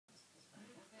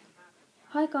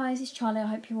Hi guys, it's Charlie. I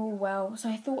hope you're all well. So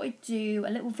I thought I'd do a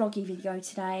little vloggy video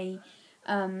today,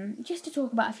 just to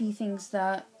talk about a few things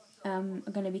that are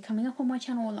going to be coming up on my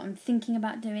channel that I'm thinking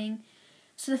about doing.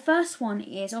 So the first one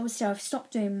is, obviously I've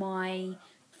stopped doing my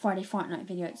Friday Fright Night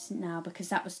videos now because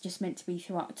that was just meant to be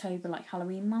throughout October, like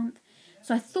Halloween month.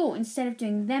 So I thought instead of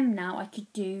doing them now, I could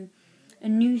do a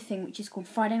new thing which is called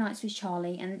Friday Nights with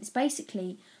Charlie, and it's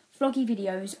basically vloggy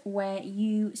videos where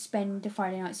you spend the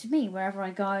Friday nights with me, wherever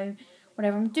I go.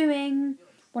 Whatever I'm doing,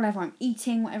 whatever I'm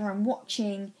eating, whatever I'm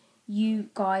watching, you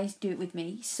guys do it with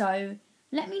me. So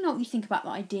let me know what you think about the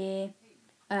idea.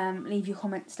 Leave your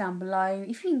comments down below.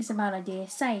 If you think it's a bad idea,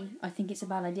 say I think it's a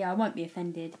bad idea. I won't be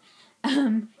offended.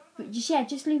 But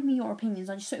just leave me your opinions.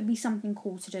 I just thought it would be something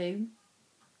cool to do.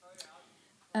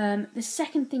 The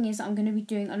second thing is I'm going to be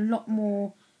doing a lot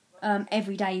more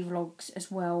everyday vlogs as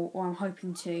well, or I'm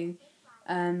hoping to.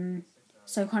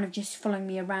 So kind of just following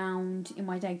me around in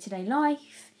my day-to-day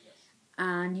life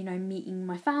and, you know, meeting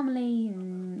my family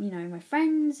and, you know, my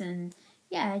friends and,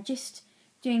 yeah, just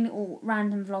doing little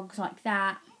random vlogs like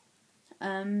that.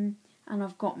 And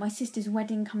I've got my sister's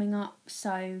wedding coming up,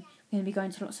 so I'm going to be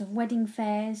going to lots of wedding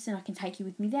fairs and I can take you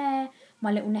with me there.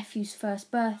 My little nephew's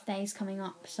first birthday is coming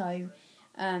up, so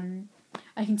I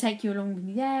can take you along with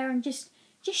me there and just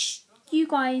you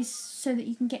guys so that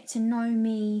you can get to know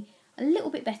me a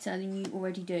little bit better than you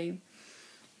already do.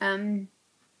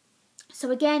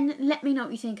 So again, let me know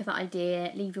what you think of that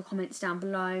idea. Leave your comments down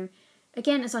below.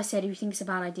 Again, as I said, if you think it's a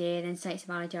bad idea, then say it's a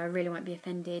bad idea. I really won't be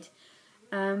offended.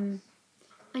 And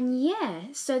yeah,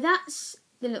 so that's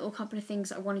the little couple of things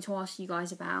that I wanted to ask you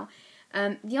guys about.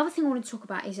 The other thing I wanted to talk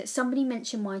about is that somebody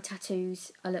mentioned my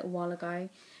tattoos a little while ago.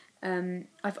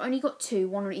 I've only got 2,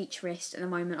 one on each wrist at the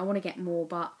moment. I want to get more,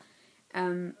 but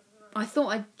I thought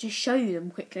I'd just show you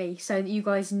them quickly so that you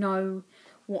guys know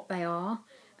what they are.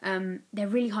 They're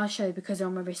really hard to show because they're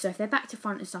on my wrist, so if they're back to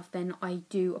front and stuff, then I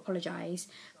do apologise.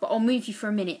 But I'll move you for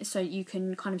a minute so you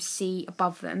can kind of see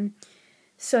above them.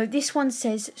 So this one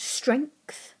says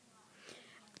strength,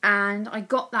 and I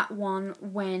got that one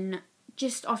when,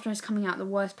 just after I was coming out the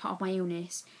worst part of my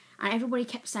illness, and everybody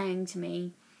kept saying to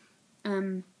me,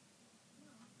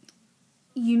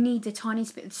 you need the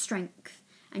tiniest bit of strength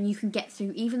and you can get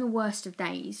through even the worst of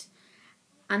days.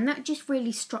 And that just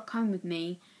really struck home with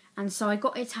me. And so I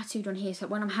got it tattooed on here so that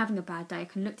when I'm having a bad day, I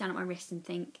can look down at my wrist and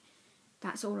think,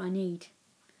 that's all I need.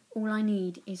 All I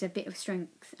need is a bit of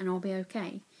strength and I'll be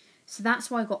okay. So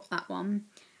that's why I got that one.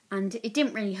 And it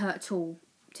didn't really hurt at all,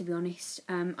 to be honest.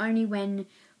 Only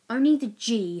the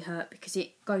G hurt because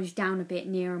it goes down a bit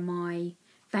nearer my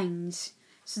veins.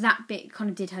 So that bit kind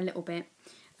of did hurt a little bit.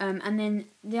 And then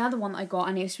the other one that I got,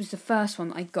 and this was the first one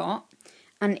that I got,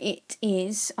 and it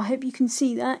is, I hope you can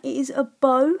see that, it is a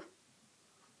bow.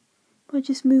 I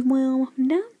just move my arm up and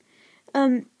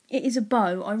down. It is a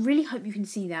bow. I really hope you can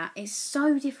see that. It's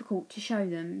so difficult to show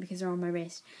them because they're on my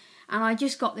wrist. And I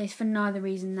just got this for no other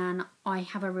reason than I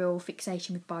have a real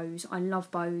fixation with bows. I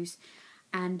love bows.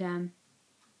 And,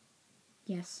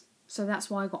 yes. So that's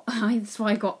why I got,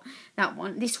 that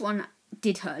one. This one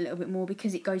did hurt a little bit more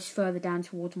because it goes further down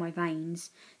towards my veins,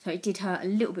 so it did hurt a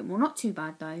little bit more. Not too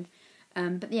bad though.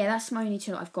 But yeah, that's my only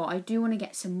 2 that I've got. I do want to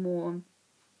get some more,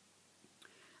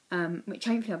 which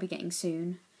hopefully I'll be getting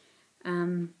soon.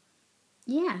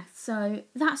 Yeah, so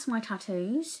that's my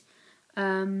tattoos.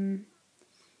 Piercing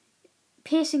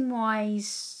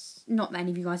wise, not that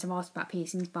any of you guys have asked about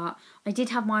piercings, but I did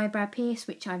have my eyebrow pierced,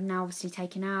 which I've now obviously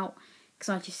taken out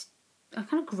because I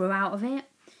kind of grew out of it.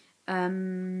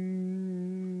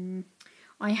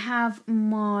 I have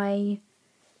my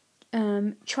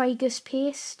tragus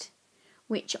pierced,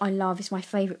 which I love. It's my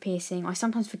favourite piercing. I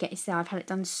sometimes forget it's there. I've had it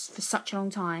done for such a long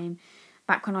time.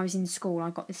 Back when I was in school,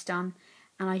 I got this done,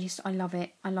 and I love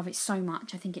it. I love it so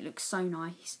much. I think it looks so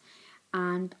nice.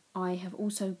 And I have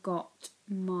also got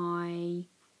my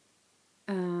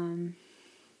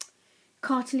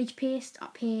cartilage pierced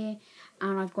up here,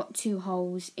 and I've got 2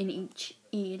 holes in each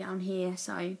ear down here.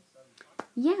 So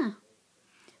yeah,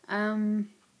 I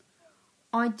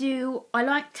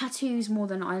like tattoos more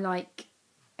than I like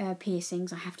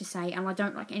piercings, I have to say, and I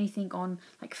don't like anything on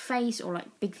like face or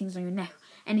like big things on your neck,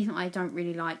 anything I don't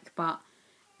really like. But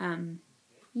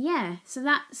yeah, so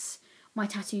that's my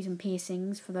tattoos and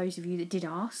piercings for those of you that did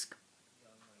ask.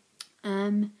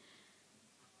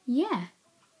 Yeah,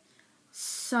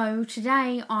 so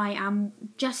today I am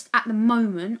just, at the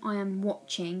moment, I am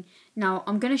watching. Now,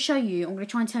 I'm going to show you, I'm going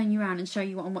to try and turn you around and show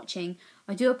you what I'm watching.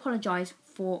 I do apologise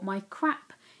for my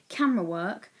crap camera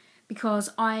work, because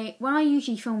when I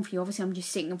usually film for you, obviously I'm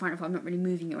just sitting in front of it, I'm not really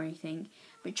moving it or anything,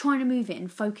 but trying to move it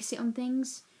and focus it on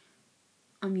things,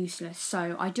 I'm useless.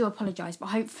 So I do apologise, but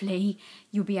hopefully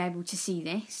you'll be able to see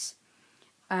this.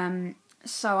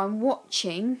 So I'm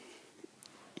watching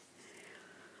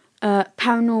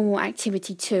Paranormal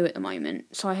Activity 2 at the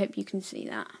moment. So I hope you can see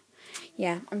that.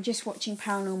 Yeah, I'm just watching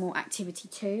Paranormal Activity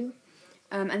 2.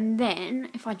 And then,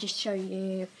 if I just show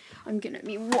you, I'm going to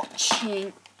be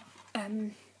watching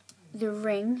The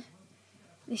Ring.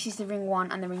 This is The Ring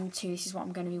 1 and The Ring 2. This is what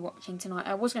I'm going to be watching tonight.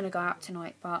 I was going to go out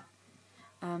tonight, but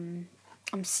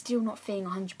I'm still not feeling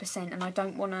 100%, and I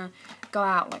don't want to go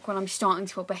out like when I'm starting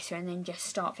to feel better and then just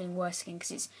start feeling worse again,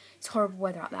 because it's horrible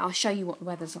weather out there. I'll show you what the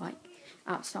weather's like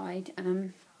outside.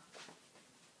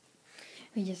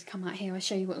 We just come out here. I'll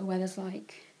show you what the weather's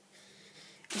like.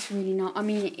 It's really not. I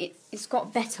mean, it's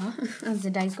got better as the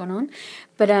day's gone on,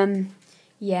 but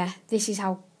yeah, this is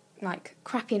how like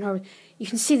crappy and horrible. You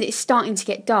can see that it's starting to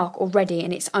get dark already,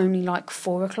 and it's only like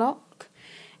 4 o'clock.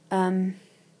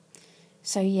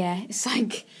 So yeah,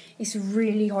 it's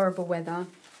really horrible weather.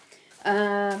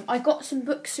 I got some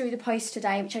books through the post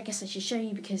today, which I guess I should show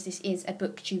you because this is a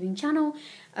booktubing channel.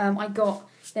 I got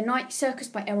The Night Circus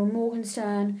by Aaron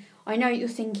Morgenstern. I know you're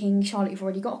thinking, Charlotte, you've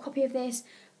already got a copy of this,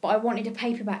 but I wanted a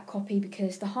paperback copy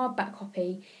because the hardback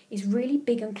copy is really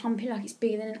big and clumpy, like it's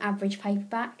bigger than an average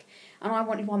paperback, and I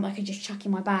wanted one that I could just chuck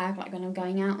in my bag like when I'm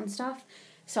going out and stuff.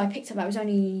 So I picked up that. It was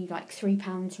only like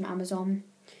 £3 from Amazon.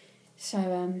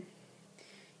 So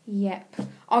yep,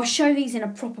 I'll show these in a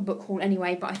proper book haul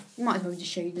anyway, but I might as well just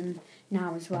show you them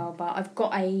now as well. But I've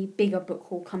got a bigger book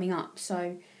haul coming up,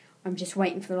 so I'm just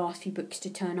waiting for the last few books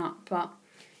to turn up. But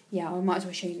yeah, I might as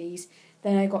well show you these.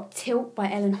 Then I got Tilt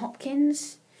by Ellen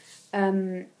Hopkins,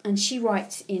 and she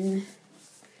writes in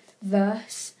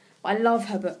verse. I love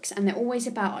her books, and they're always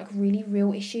about like really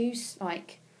real issues,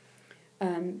 like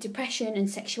depression and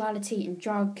sexuality and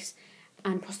drugs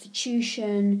and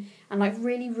prostitution, and like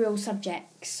really real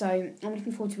subjects. So I'm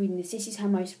looking forward to reading this. This is her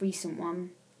most recent one.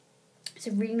 It's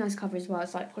a really nice cover as well.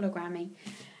 It's like hologrammy.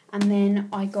 And then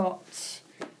I got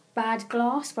Bad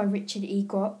Glass by Richard E.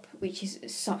 Gropp, which is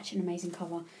such an amazing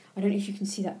cover. I don't know if you can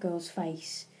see that girl's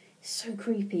face. It's so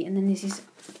creepy. And then there's this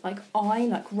like eye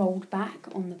like rolled back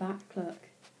on the back. Look,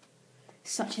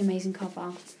 such an amazing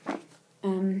cover.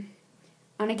 And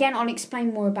again, I'll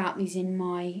explain more about these in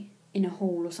a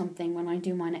haul or something when I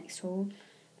do my next haul.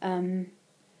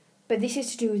 But this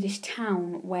is to do with this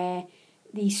town where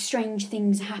these strange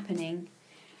things are happening,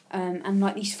 and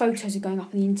like these photos are going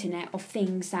up on the internet of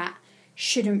things that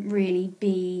shouldn't really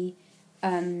be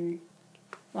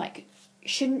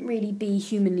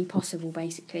humanly possible,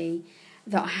 basically,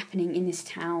 that are happening in this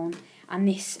town. And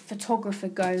this photographer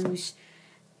goes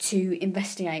to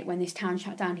investigate when this town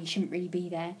shut down. He shouldn't really be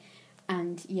there,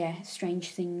 and yeah, strange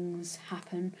things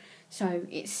happen. So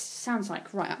it sounds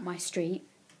like right up my street.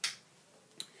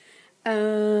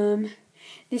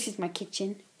 This is my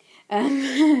kitchen.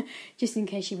 Just in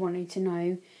case you wanted to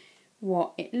know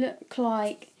what it looked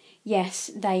like.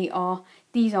 Yes, these are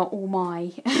all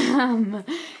my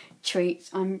treats.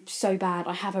 I'm so bad.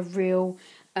 I have a real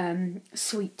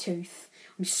sweet tooth.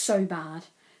 I'm so bad.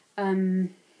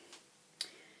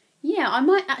 Yeah, I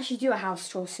might actually do a house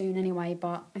tour soon anyway,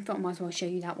 but I thought I might as well show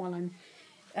you that while I'm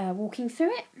walking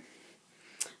through it.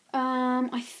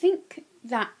 I think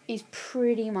that is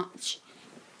pretty much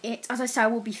it. As I say, I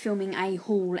will be filming a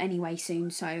haul anyway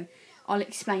soon, so I'll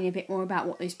explain a bit more about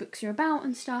what those books are about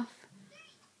and stuff.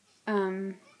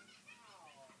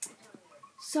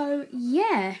 So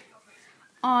yeah,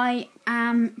 I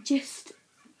am just,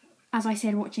 as I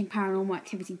said, watching Paranormal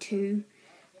Activity 2.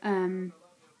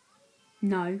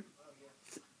 No,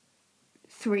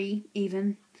 3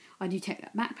 even. I do take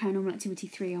that back. Paranormal Activity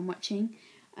 3 I'm watching.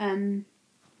 And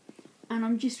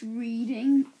I'm just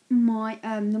reading my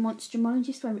The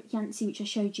Monstrumologist by Rick Yancey, which I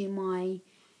showed you in my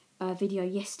video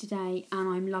yesterday, and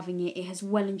I'm loving it. It has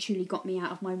well and truly got me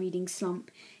out of my reading slump.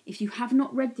 If you have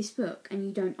not read this book and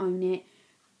you don't own it,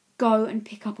 go and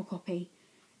pick up a copy.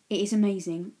 It is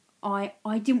amazing. I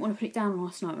didn't want to put it down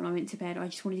last night when I went to bed. I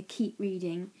just wanted to keep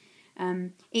reading.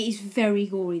 It is very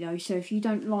gory though, so if you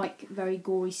don't like very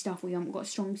gory stuff or you haven't got a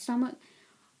strong stomach,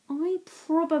 I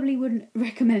probably wouldn't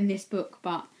recommend this book.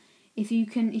 But if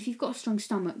you've got a strong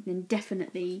stomach, then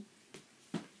definitely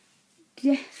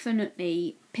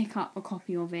pick up a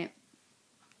copy of it.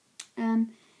 And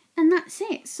that's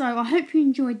it. So I hope you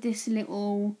enjoyed this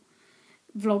little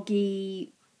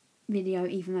vloggy video,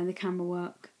 even though the camera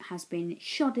work has been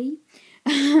shoddy.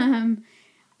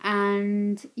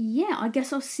 And yeah, I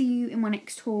guess I'll see you in my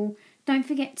next haul. Don't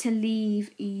forget to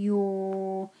leave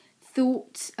your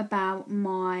thoughts about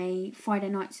my Friday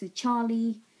Nights with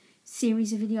Charlie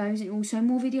series of videos, and also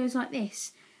more videos like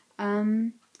this.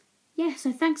 yeah,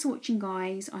 so thanks for watching,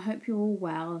 guys. I hope you're all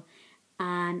well,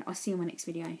 and I'll see you in my next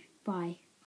video. Bye.